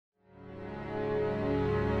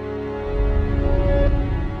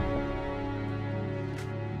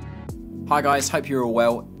Hi guys, hope you're all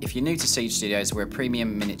well. If you're new to Siege Studios, we're a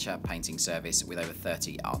premium miniature painting service with over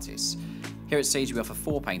 30 artists. Here at Siege we offer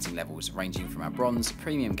 4 painting levels ranging from our bronze,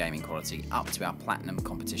 premium gaming quality up to our platinum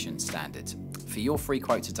competition standard. For your free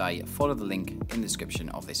quote today, follow the link in the description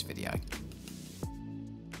of this video.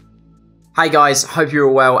 Hey guys, hope you're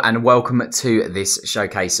all well and welcome to this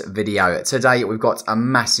showcase video. Today we've got a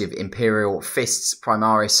massive Imperial Fists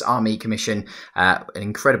Primaris Army commission, an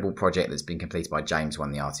incredible project that's been completed by James, one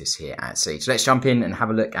of the artists here at Siege. So let's jump in and have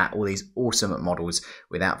a look at all these awesome models.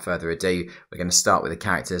 Without further ado, we're going to start with the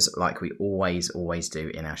characters like we always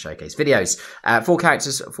do in our showcase videos. 4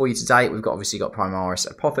 characters for you today. We've obviously got Primaris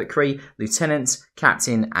Apothecary, Lieutenant,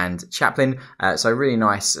 Captain and Chaplain. So really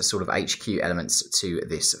nice sort of HQ elements to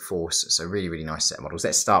this force. So really nice set of models.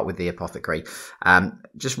 Let's start with the Apothecary.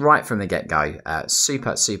 Just right from the get-go,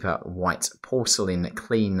 super white porcelain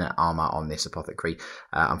clean armor on this Apothecary.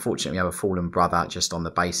 Unfortunately, we have a fallen brother just on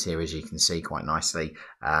the base here, as you can see quite nicely,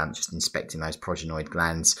 just inspecting those progenoid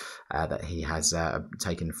glands that he has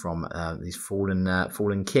taken from his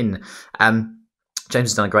fallen kin.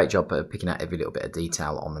 James has done a great job of picking out every little bit of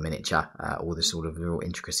detail on the miniature, all the sort of little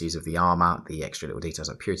intricacies of the armour, the extra little details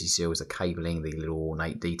like purity seals, the cabling, the little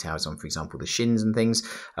ornate details on, for example, the shins and things,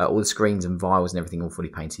 all the screens and vials and everything all fully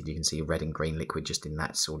painted. You can see red and green liquid just in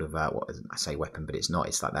that sort of, what I say weapon, but it's not.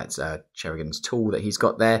 It's like that Cherrigan's tool that he's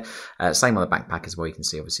got there. Same on the backpack as well. You can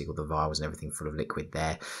see obviously all the vials and everything full of liquid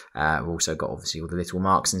there. We've also got obviously all the little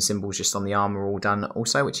marks and symbols just on the armour all done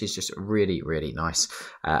also, which is just really nice.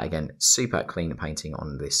 Again, super clean painting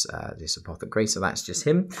on this Apothecary, so that's just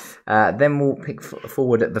him. Then we'll pick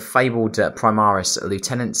forward the fabled Primaris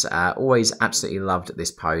Lieutenant. Always absolutely loved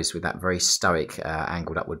this pose with that very stoic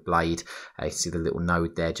angled upward blade. You can see the little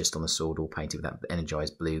node there just on the sword, all painted with that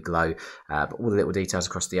energized blue glow. But all the little details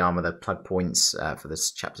across the armor, the plug points for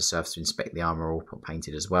this chapter serves to inspect the armor, all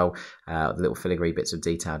painted as well. The little filigree bits of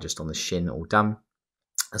detail just on the shin, all done.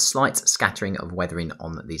 A slight scattering of weathering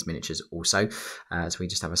on these miniatures also, so we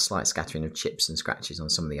just have a slight scattering of chips and scratches on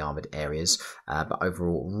some of the armoured areas, but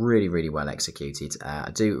overall really well executed. I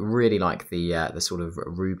do really like the sort of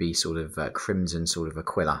ruby sort of crimson sort of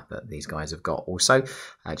aquila that these guys have got also,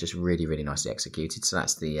 just really nicely executed. So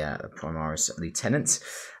that's the Primaris Lieutenant.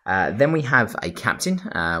 Then we have a captain.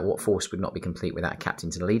 What force would not be complete without a captain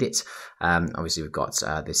to lead it? Obviously we've got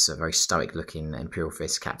this very stoic looking Imperial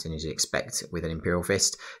Fist captain, as you'd expect with an Imperial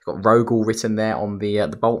Fist. We've got Rogel written there on the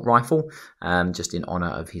bolt rifle, just in honour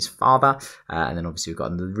of his father. And then obviously we've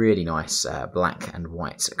got a really nice black and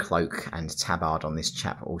white cloak and tabard on this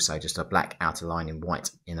chap, also just a black outer lining,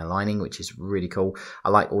 white inner lining, which is really cool. I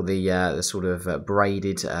like all the sort of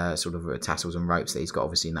braided sort of tassels and ropes that he's got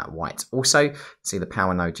obviously in that white. Also, see the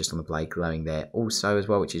power node just on the blade glowing there also as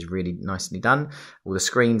well, which is really nicely done. All the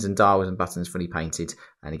screens and dials and buttons fully painted,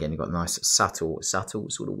 and again you've got nice subtle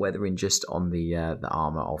sort of weathering just on the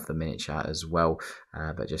armor of the miniature as well,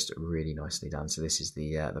 but just really nicely done. So this is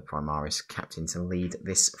the Primaris Captain to lead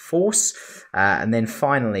this force. And then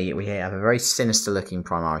finally we have a very sinister looking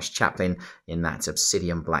Primaris Chaplain in that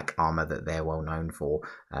obsidian black armor that they're well known for.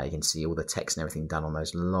 You can see all the text and everything done on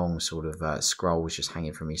those long sort of scrolls just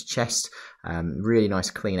hanging from his chest. Really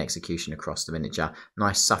nice clean execution across the miniature.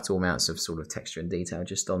 Nice subtle amounts of sort of texture and detail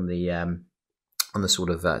just on the sort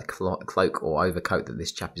of cloak or overcoat that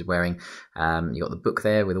this chap is wearing. You got the book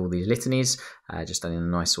there with all these litanies, just done in a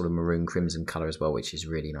nice sort of maroon crimson colour as well, which is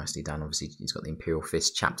really nicely done. Obviously he's got the Imperial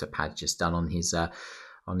Fist chapter pad just done on his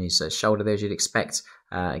shoulder there, as you'd expect.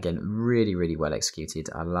 Again, really well executed.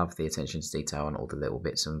 I love the attention to detail on all the little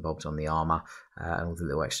bits and bobs on the armour, and all the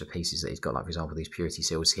little extra pieces that he's got, like for example these purity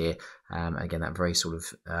seals here. Again, that very sort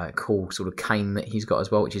of cool sort of cane that he's got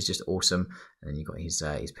as well, which is just awesome. And then you've got his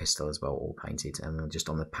pistol as well, all painted, and then just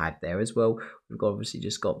on the pad there as well, we've got obviously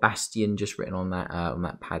just got Bastion just written on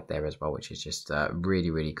that pad there as well, which is just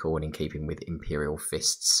really cool and in keeping with Imperial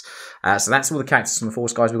Fists. So that's all the characters from the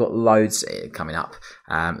force, guys. We've got loads coming up,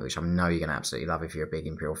 which I know you're going to absolutely love if you're a big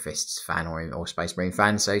Imperial Fists fan or Space Marine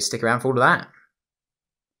fan, so stick around for all of that.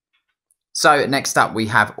 So next up we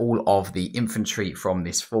have all of the infantry from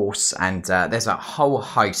this force, and there's a whole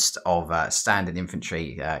host of standard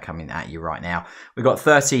infantry coming at you right now. We've got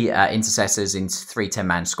 30 intercessors in 3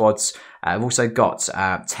 10-man squads. We've also got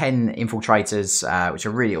 10 infiltrators, which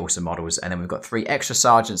are really awesome models, and then we've got 3 extra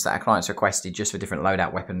sergeants that our clients requested just for different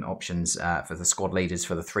loadout weapon options for the squad leaders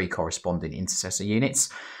for the 3 corresponding intercessor units.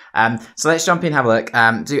 So let's jump in and have a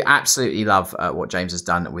look. Do absolutely love what James has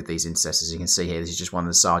done with these intercessors. You can see here, this is just one of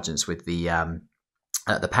the sergeants with the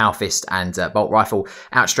the Power Fist and Bolt Rifle.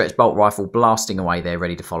 Outstretched Bolt Rifle blasting away there,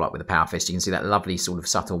 ready to follow up with the Power Fist. You can see that lovely sort of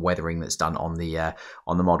subtle weathering that's done on the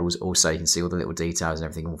models. Also, you can see all the little details and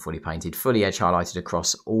everything all fully painted, fully edge highlighted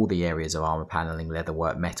across all the areas of armor paneling,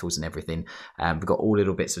 leatherwork, metals and everything. We've got all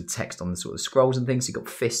little bits of text on the sort of scrolls and things. You've got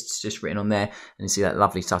fists just written on there, and you see that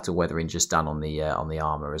lovely subtle weathering just done on the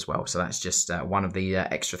armor as well. So that's just one of the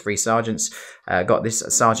extra 3 sergeants. Got this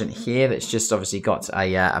sergeant here that's just obviously got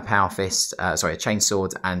a Power Fist, a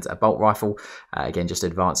chainsword and a bolt rifle. Again, just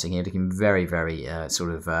advancing here, looking very, very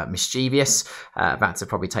sort of mischievous. About to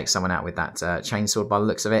probably take someone out with that chainsword by the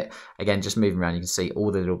looks of it. Again, just moving around, you can see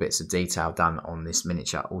all the little bits of detail done on this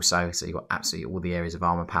miniature also. So you've got absolutely all the areas of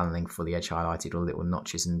armor paneling fully edge highlighted, all the little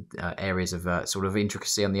notches and areas of sort of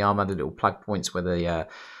intricacy on the armor, the little plug points where the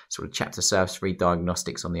sort of chapter serves 3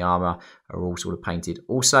 diagnostics on the armor are all sort of painted.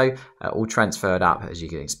 Also, all transferred up, as you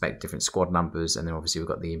can expect, different squad numbers, and then obviously we've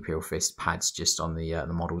got the Imperial Fist pads just on the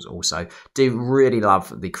models also. Do really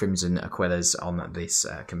love the crimson Aquillas on this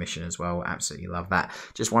commission as well. Absolutely love that.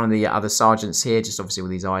 Just one of the other sergeants here, just obviously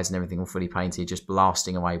with his eyes and everything all fully painted, just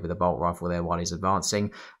blasting away with a bolt rifle there while he's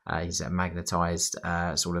advancing. He's magnetized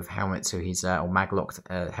sort of helmet to his, or maglocked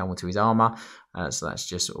helmet to his armor. So that's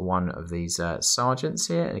just one of these sergeants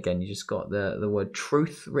here. And again, you just got the word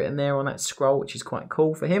truth written there on that scroll, which is quite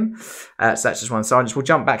cool for him. So that's just one sergeant. We'll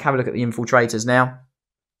jump back, have a look at the Infiltrators now.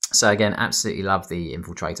 So again, absolutely love the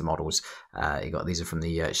Infiltrator models. You got, these are from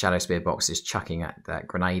the Shadow Spear boxes, chucking at that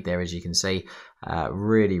grenade there, as you can see.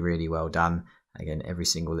 Really, really well done. Again, every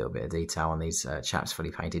single little bit of detail on these chaps, fully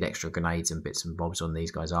painted, extra grenades and bits and bobs on these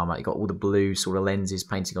guys' armor. You got all the blue sort of lenses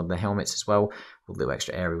painting on the helmets as well, all the little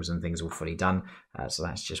extra aerials and things all fully done. So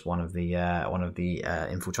that's just one of the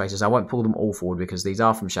Infiltrators. I won't pull them all forward because these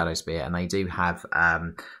are from Shadow Spear, and they do have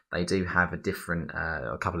a different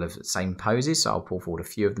a couple of same poses. So I'll pull forward a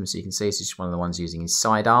few of them so you can see. This is one of the ones using his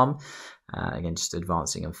sidearm. Again, just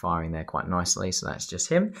advancing and firing there quite nicely. So that's just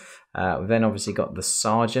him. We've then obviously got the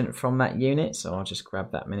sergeant from that unit. So I'll just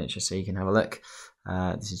grab that miniature so you can have a look.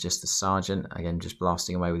 This is just the sergeant, again, just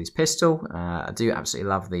blasting away with his pistol. I do absolutely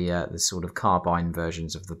love the sort of carbine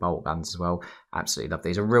versions of the bolt guns as well. Absolutely love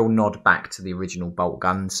these. A real nod back to the original bolt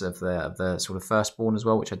guns of the sort of firstborn as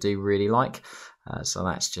well, which I do really like. So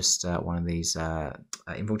that's just one of these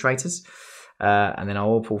Infiltrators. And then I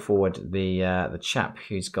will pull forward the chap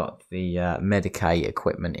who's got the Medicae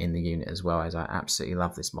equipment in the unit as well, as I absolutely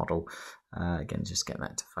love this model. Again, just get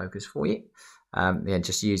that to focus for you. Yeah,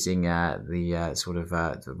 just using the sort of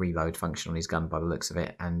the reload function on his gun by the looks of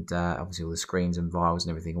it, and obviously all the screens and vials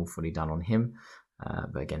and everything all fully done on him.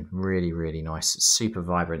 But again, really, really nice, super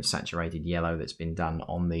vibrant, saturated yellow that's been done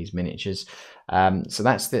on these miniatures. So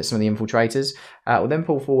that's some of the Infiltrators. We'll then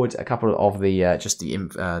pull forward a couple of the just the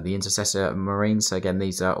Intercessor Marines. So again,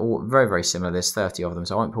 these are all very, very similar. There's 30 of them,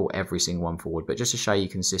 so I won't pull every single one forward, but just to show you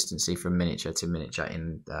consistency from miniature to miniature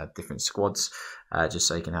in different squads, just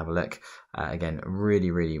so you can have a look. Again,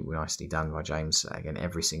 really, really nicely done by James. Again,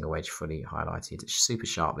 every single edge fully highlighted, super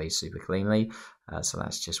sharply, super cleanly. So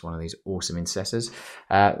that's just one of these awesome Intercessors.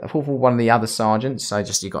 I'll pull forward one of the other sergeants. So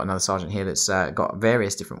just you've got another sergeant here that's got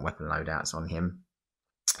various different weapon loadouts on him.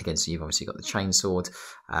 Again, so you've obviously got the chainsword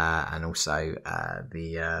and also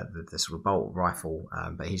the sort of bolt rifle,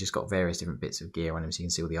 but he's just got various different bits of gear on him, so you can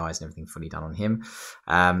see all the eyes and everything fully done on him.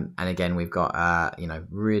 And again, we've got you know,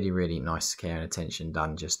 really, really nice care and attention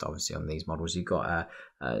done just obviously on these models. You've got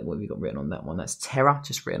what have you got written on that one? That's Terror,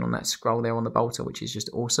 just written on that scroll there on the bolter, which is just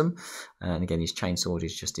awesome. And again, his chainsword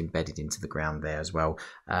is just embedded into the ground there as well.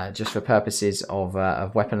 Just for purposes of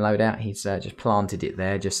weapon loadout, he's just planted it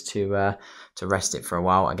there just to rest it for a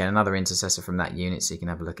while. Again, another Intercessor from that unit, so you can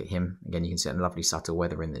have a look at him. Again, you can see a lovely subtle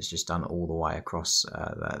weathering that's just done all the way across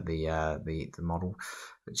the model,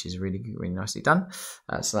 which is really, really nicely done.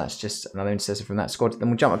 So that's just another Intercessor from that squad. Then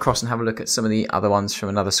we'll jump across and have a look at some of the other ones from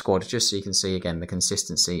another squad, just so you can see, again, the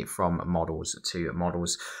consistency from models to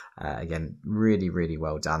models. Again, really, really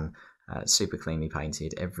well done. Super cleanly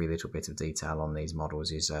painted. Every little bit of detail on these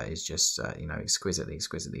models is just you know,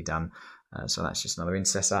 exquisitely done. So that's just another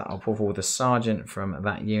Intercessor. I'll pull forward the sergeant from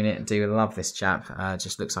that unit. Do love this chap.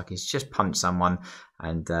 Just looks like he's just punched someone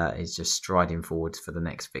and is just striding forward for the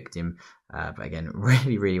next victim. But again,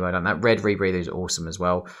 really, really well done. That red rebreather is awesome as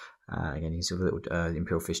well. Again, he's got little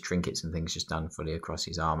Imperial Fist trinkets and things just done fully across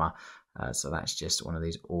his armour. So that's just one of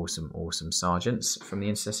these awesome sergeants from the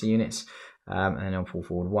Intercessor units. And then I'll pull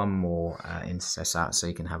forward one more Intercessor so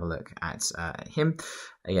you can have a look at him.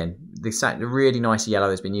 Again, the really nice yellow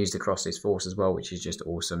has been used across this force as well, which is just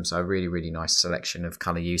awesome. So really, really nice selection of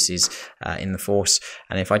colour uses in the force.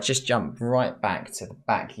 And if I just jump right back to the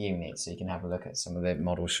back unit so you can have a look at some of the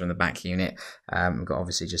models from the back unit. We've got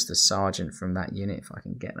obviously just the Sergeant from that unit. If I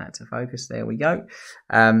can get that to focus, there we go.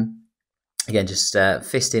 Again, just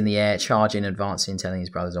fist in the air, charging, advancing, telling his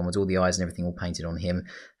brothers onwards. All the eyes and everything all painted on him.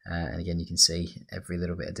 And again, you can see every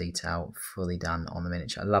little bit of detail fully done on the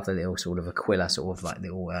miniature. I love the little sort of Aquila, sort of like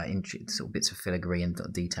little sort of bits of filigree and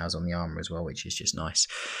details on the armour as well, which is just nice.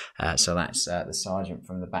 So that's the Sergeant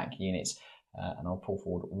from the back units. And I'll pull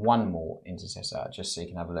forward one more Intercessor just so you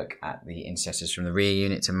can have a look at the Intercessors from the rear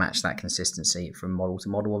unit to match that consistency from model to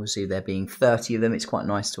model. Obviously, there being 30 of them, it's quite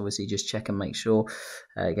nice to obviously just check and make sure.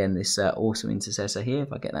 Again, this awesome Intercessor here,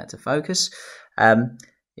 if I get that to focus,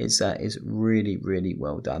 is really, really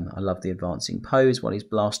well done. I love the advancing pose while he's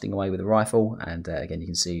blasting away with a rifle, and again, you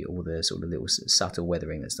can see all the sort of little subtle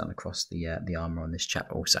weathering that's done across the armour on this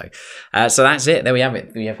chap also. So that's it. There we have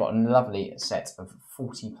it. We have got a lovely set of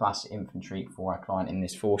 40 plus infantry for our client in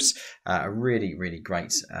this force. A really, really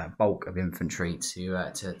great bulk of infantry to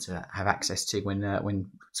have access to when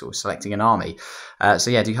sort of selecting an army. So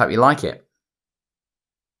yeah, do hope you like it.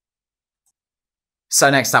 So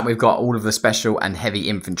next up, we've got all of the special and heavy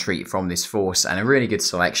infantry from this force, and a really good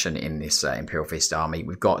selection in this Imperial Fist army.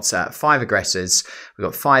 We've got 5 Aggressors, we've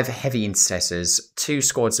got 5 Heavy Intercessors, 2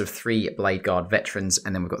 squads of 3 Bladeguard Veterans,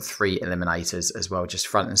 and then we've got 3 Eliminators as well, just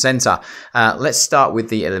front and centre. Let's start with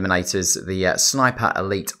the Eliminators, the Sniper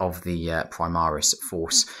Elite of the Primaris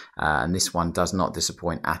force. And this one does not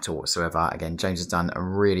disappoint at all whatsoever. Again, James has done a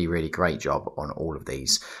really, really great job on all of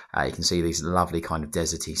these. You can see these lovely kind of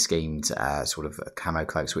deserty schemed sort of camo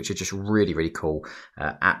cloaks, which are just really, really cool.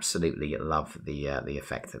 Absolutely love the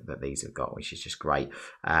effect that these have got, which is just great.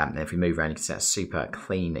 And if we move around, you can see that super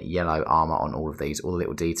clean yellow armour on all of these. All the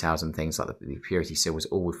little details and things like the purity seals,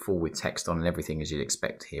 all full with text on and everything, as you'd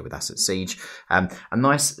expect here with us at Siege. A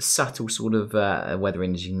nice subtle sort of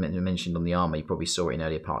weathering, as you mentioned on the armour. You probably saw it in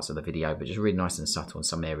earlier parts of the video, but just really nice and subtle in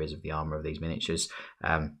some areas of the armour of these miniatures.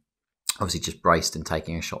 Obviously just braced and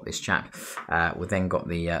taking a shot, this chap. We've then got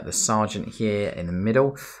the Sergeant here in the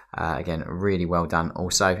middle. Again, really well done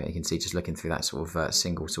also. You can see just looking through that sort of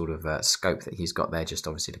single sort of scope that he's got there, just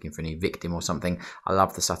obviously looking for any victim or something. I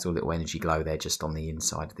love the subtle little energy glow there just on the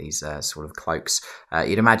inside of these sort of cloaks.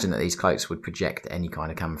 You'd imagine that these cloaks would project any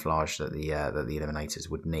kind of camouflage that the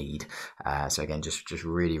Eliminators would need. So again, just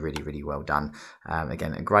really, really, really well done.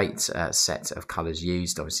 Again, a great set of colours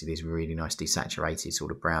used. Obviously, these really nice desaturated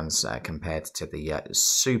sort of browns compared to the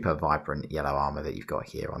super vibrant yellow armour that you've got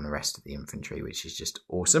here on the rest of the infantry, which is just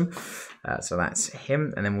awesome. So that's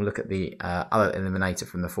him, and then we'll look at the other Eliminator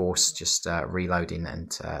from the force, just reloading and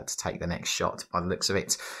to take the next shot by the looks of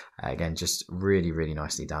it. Again, just really, really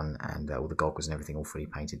nicely done, and all the goggles and everything all fully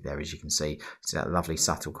painted there, as you can see. It's that lovely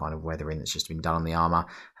subtle kind of weathering that's just been done on the armour.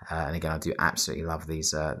 And again, I do absolutely love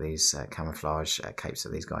these camouflage capes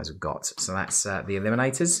that these guys have got. So that's the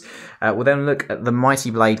Eliminators. We'll then look at the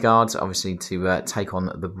mighty Blade Guards, obviously to take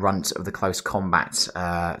on the brunt of the close combat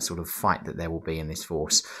sort of fight that there will be in this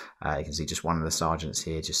force. You can see just one of the sergeants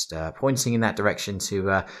here just pointing in that direction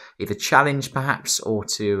to either challenge perhaps or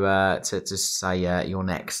to say you're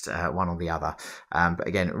next, one or the other. But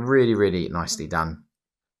again, really, really nicely done.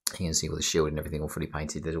 You can see all the shield and everything all fully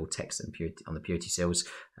painted. There's all text and purity on the purity seals.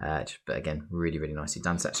 But again, really, really nicely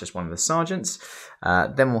done. So that's just one of the sergeants.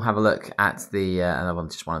 Then we'll have a look at the another one,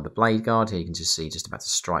 just one of the Blade Guard. Here you can just see just about to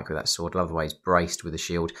strike with that sword. Love the way he's braced with the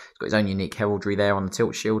shield. He's got his own unique heraldry there on the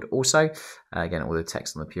tilt shield also. Again, all the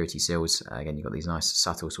text on the purity seals. Again, you've got these nice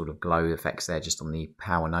subtle sort of glow effects there just on the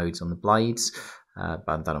power nodes on the blades.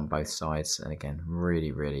 But done on both sides, and again,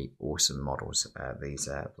 really, really awesome models, these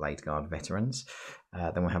Bladeguard Veterans.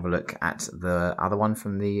 Then we'll have a look at the other one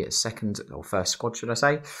from the second or first squad, should I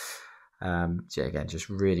say. Yeah, again, just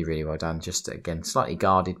really, really well done. Just again, slightly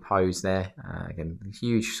guarded pose there. Again,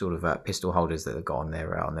 huge sort of pistol holders that they've got on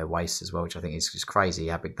their waists as well, which I think is just crazy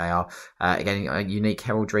how big they are. Again, a unique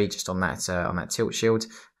heraldry just on that tilt shield.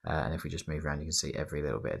 And if we just move around, you can see every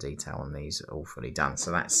little bit of detail on these all fully done. So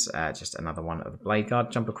that's just another one of the Blade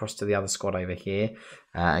Guard. Jump across to the other squad over here.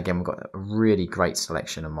 Again, we've got a really great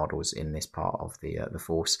selection of models in this part of the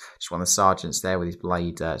force. Just one of the sergeants there with his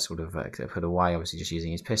blade sort of put away, obviously just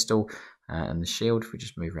using his pistol. And the shield, if we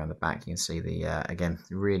just move around the back, you can see the, again,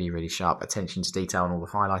 really, really sharp attention to detail on all the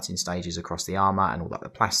highlighting stages across the armour and all that the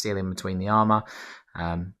plasteel in between the armour.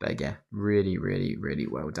 But again, really, really, really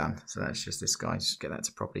well done. So that's just this guy. Just get that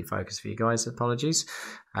to properly focus for you guys. Apologies.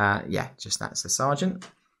 Yeah, just that's the sergeant.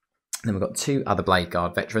 Then we've got 2 other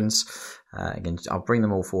Bladeguard Veterans. Again, I'll bring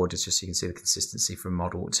them all forward just so you can see the consistency from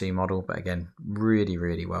model to model. But again, really,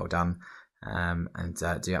 really well done. And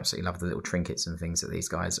do absolutely love the little trinkets and things that these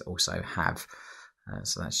guys also have.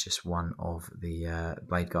 So that's just one of the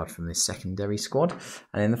Bladeguard from this secondary squad.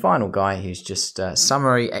 And then the final guy who's just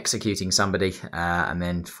summary executing somebody and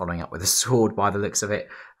then following up with a sword by the looks of it.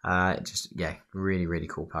 Yeah, really, really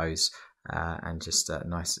cool pose. And just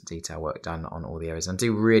nice detail work done on all the areas. And I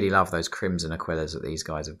do really love those crimson aquillas that these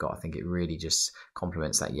guys have got. I think it really just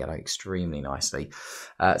complements that yellow extremely nicely.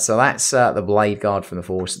 So that's the Bladeguard from the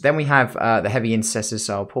Force. Then we have the Heavy Intercessors.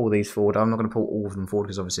 So I'll pull these forward. I'm not going to pull all of them forward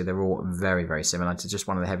because obviously they're all very, very similar to just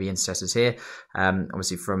one of the Heavy Intercessors here.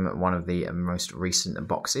 Obviously from one of the most recent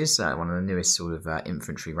boxes, one of the newest sort of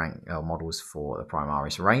infantry rank models for the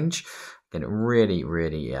Primaris range. Again, really,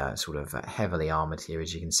 really sort of heavily armoured here,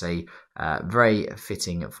 as you can see. Very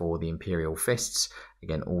fitting for the Imperial Fists.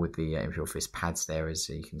 Again, all with the Imperial Fist pads there, as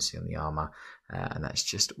you can see on the armour. And that's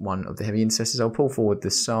just one of the Heavy Intercessors. I'll pull forward the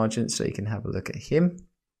Sergeant so you can have a look at him.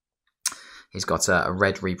 He's got a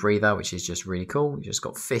red rebreather, which is just really cool. He's just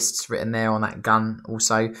got fists written there on that gun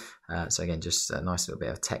also. So again, just a nice little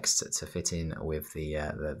bit of text to fit in with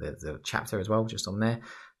the chapter as well, just on there.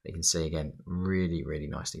 You can see again, really, really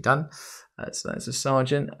nicely done. So that's a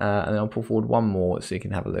Sergeant, and then I'll pull forward one more so you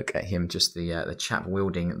can have a look at him. Just the chap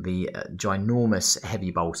wielding the ginormous heavy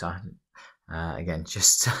bolter. Again,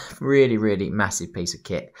 just really, really massive piece of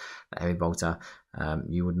kit. That heavy bolter.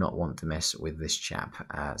 You would not want to mess with this chap.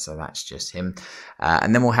 So that's just him.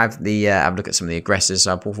 And then we'll have have a look at some of the aggressors.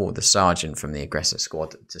 So I'll pull forward the Sergeant from the aggressor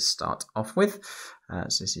squad to start off with.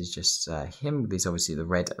 So this is just him. There's obviously the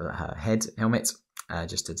red head helmet.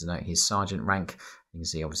 Just to denote his sergeant rank. You can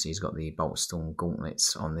see obviously he's got the Bolt Storm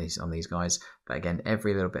gauntlets on these guys. But again,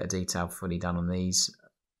 every little bit of detail fully done on these,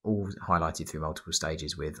 all highlighted through multiple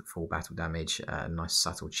stages with full battle damage, nice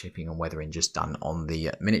subtle chipping and weathering just done on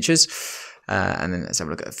the miniatures. And then let's have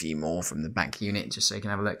a look at a few more from the back unit just so you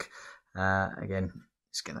can have a look. Again,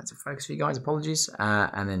 just get that to focus for you guys, apologies.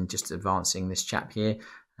 And then just advancing this chap here.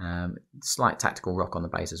 Slight tactical rock on the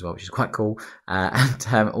base as well, which is quite cool,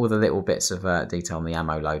 and all the little bits of detail on the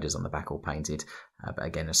ammo loaders on the back all painted, but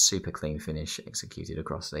again a super clean finish executed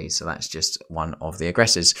across these. So that's just one of the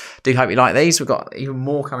aggressors. Do hope you like these. We've got even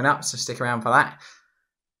more coming up, so stick around for that.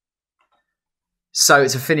 So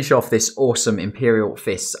to finish off this awesome Imperial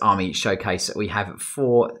Fists army showcase, we have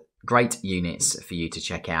 4 great units for you to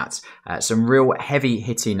check out. Some real heavy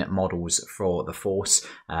hitting models for the Force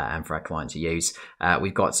and for our client to use.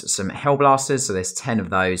 We've got some Hellblasters, so there's 10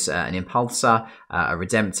 of those, an Impulsor, a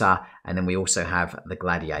Redemptor, and then we also have the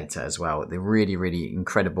Gladiator as well. The really, really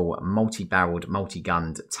incredible multi-barreled,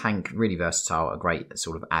 multi-gunned tank, really versatile, a great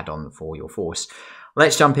sort of add-on for your Force.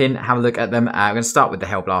 Let's jump in, have a look at them. I'm going to start with the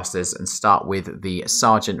Hellblasters and start with the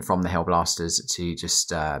Sergeant from the Hellblasters to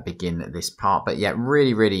just begin this part. But yeah,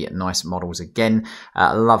 really, really nice models again.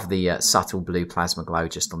 I love the subtle blue plasma glow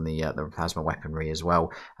just on the plasma weaponry as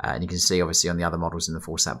well. And you can see obviously on the other models in the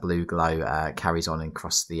Force that blue glow carries on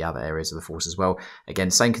across the other areas of the Force as well. Again,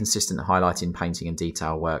 same consistent highlighting, painting and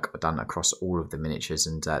detail work done across all of the miniatures.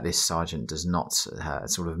 And this Sergeant does not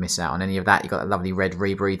sort of miss out on any of that. You've got that lovely red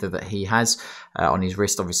rebreather that he has on his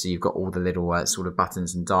wrist. Obviously you've got all the little sort of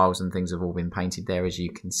buttons and dials and things have all been painted there, as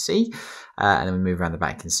you can see, and then we move around the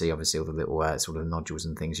back, you can see obviously all the little sort of nodules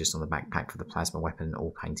and things just on the backpack for the plasma weapon,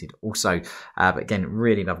 all painted also, but again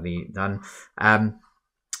really lovely done.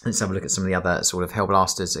 Let's have a look at some of the other sort of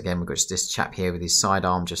Hellblasters. Again, we've got just this chap here with his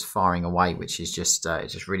sidearm just firing away, which is just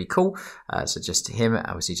really cool. So just him,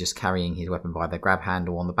 obviously just carrying his weapon by the grab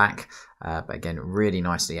handle on the back. But again, really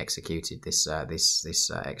nicely executed this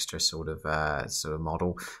extra sort of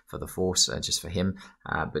model for the Force, just for him.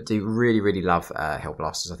 But do really love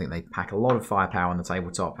Hellblasters. I think they pack a lot of firepower on the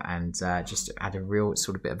tabletop and just add a real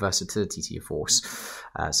sort of bit of versatility to your Force.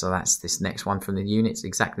 So that's this next one from the units.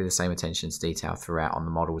 Exactly the same attention to detail throughout on the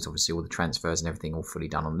models. Obviously all the transfers and everything all fully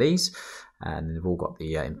done on these. And they've all got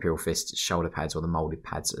the Imperial Fist shoulder pads or the moulded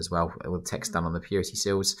pads as well, with text done on the purity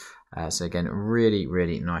seals. So again,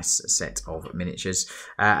 really nice set of miniatures.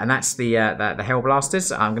 And that's the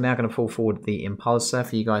Hellblasters. I'm now going to pull forward the Impulsor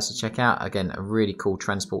for you guys to check out. Again, a really cool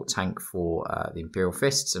transport tank for the Imperial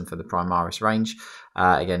Fists and for the Primaris range.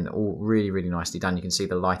 Again, all really nicely done. You can see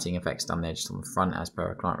the lighting effects done there just on the front as per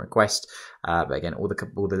a client request. But again, all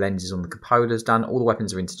the lenses on the cupolas done. All the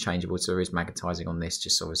weapons are interchangeable, so there is magnetizing on this,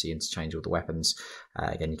 just obviously interchange all the weapons.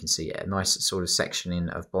 Again, you can see a nice sort of sectioning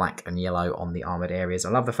of black and yellow on the armored areas. I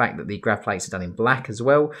love the fact that the grav plates are done in black as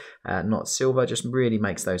well, not silver. Just really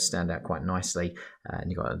makes those stand out quite nicely.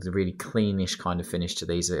 and you've got a really cleanish kind of finish to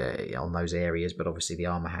these on those areas, but obviously the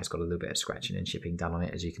armour has got a little bit of scratching and chipping done on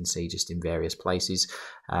it, as you can see, just in various places.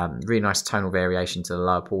 Really nice tonal variation to the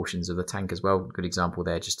lower portions of the tank as well. Good example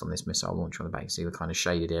there, just on this missile launcher on the back. You see the kind of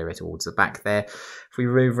shaded area towards the back there. If we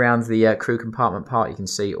move around the crew compartment part, you can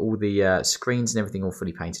see all the screens and everything all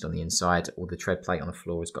fully painted on the inside. All the tread plate on the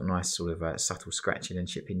floor has got nice sort of subtle scratching and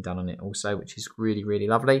chipping done on it also, which is really, really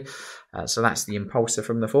lovely. So that's the Impulsor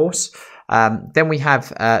from the Force. Then we have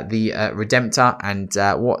the Redemptor,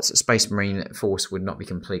 and what Space Marine Force would not be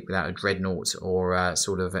complete without a Dreadnought or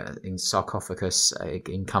sort of in sarcophagus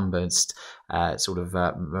encompassed sort of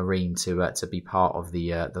Marine to be part of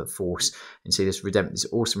the Force. And see this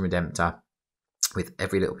awesome Redemptor with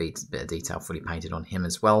every little bit of detail fully painted on him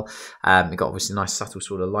as well. We've got obviously a nice subtle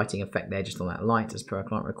sort of lighting effect there just on that light as per our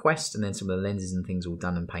client request, and then some of the lenses and things all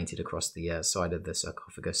done and painted across the side of the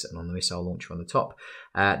sarcophagus and on the missile launcher on the top.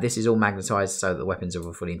 This is all magnetised so that the weapons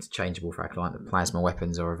are fully interchangeable for our client. The plasma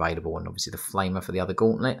weapons are available, and obviously the flamer for the other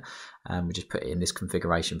gauntlet. We just put it in this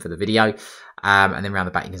configuration for the video. And then around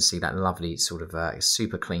the back you can see that lovely sort of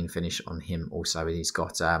super clean finish on him also. He's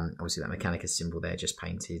got obviously that Mechanicus symbol there just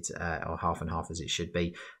painted, or half and half as it should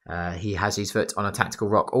be. He has his foot on a tactical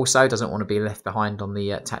rock also, doesn't want to be left behind on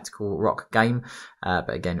the tactical rock game. But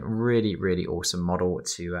again, really, really awesome model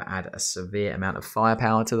to add a severe amount of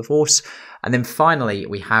firepower to the Force. And then finally,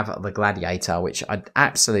 we have the Gladiator, which I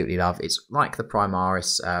absolutely love. It's like the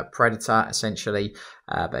Primaris Predator, essentially.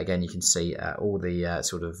 But again, you can see all the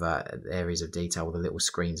sort of areas of detail, all the little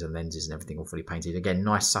screens and lenses and everything all fully painted. Again,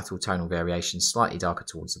 nice subtle tonal variation, slightly darker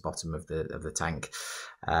towards the bottom of the tank.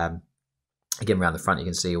 Again, around the front, you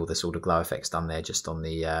can see all the sort of glow effects done there, just on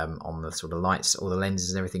the sort of lights, all the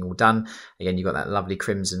lenses and everything all done. Again, you've got that lovely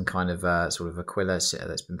crimson kind of sort of Aquila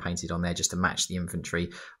that's been painted on there just to match the infantry.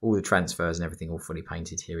 All the transfers and everything all fully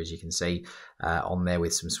painted here, as you can see, on there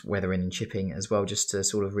with some weathering and chipping as well, just to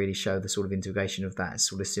sort of really show the sort of integration of that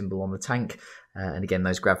sort of symbol on the tank. And again,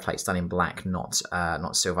 those grav plates done in black, not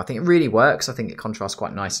silver. I think it really works. I think it contrasts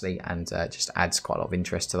quite nicely and just adds quite a lot of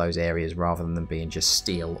interest to those areas rather than them being just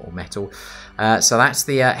steel or metal. So that's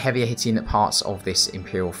the heavier hitting parts of this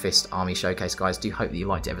Imperial Fist Army Showcase, guys. Do hope that you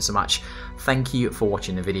liked it ever so much. Thank you for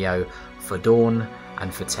watching the video. For Dawn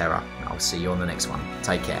and for Terror, I'll see you on the next one.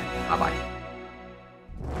 Take care. Bye-bye.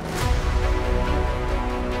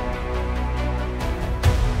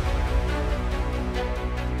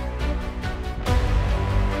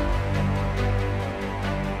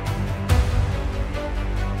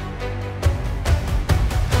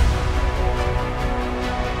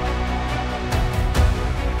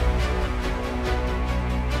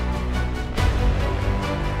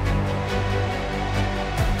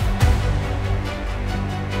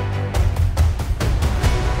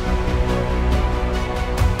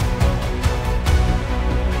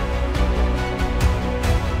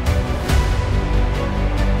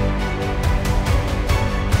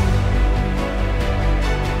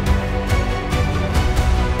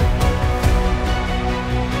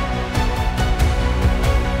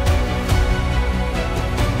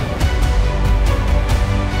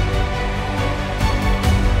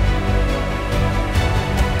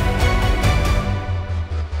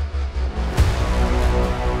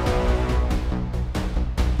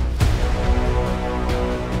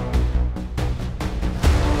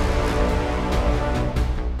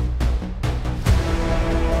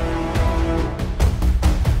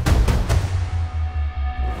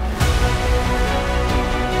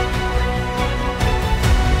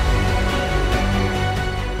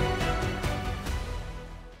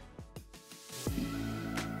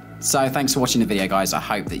 So thanks for watching the video, guys. I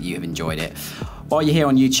hope that you have enjoyed it. While you're here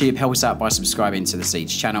on YouTube, help us out by subscribing to the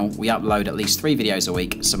Siege channel. We upload at least 3 videos a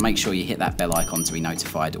week, so make sure you hit that bell icon to be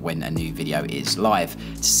notified when a new video is live.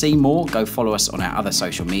 To see more, go follow us on our other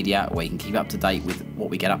social media where you can keep up to date with what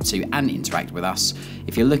we get up to and interact with us.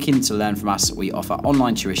 If you're looking to learn from us, we offer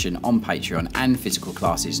online tuition on Patreon and physical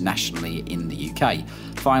classes nationally in the UK.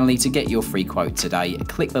 Finally, to get your free quote today,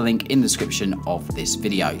 click the link in the description of this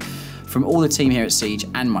video. From all the team here at Siege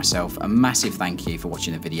and myself, a massive thank you for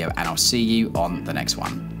watching the video, and I'll see you on the next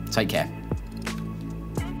one. Take care.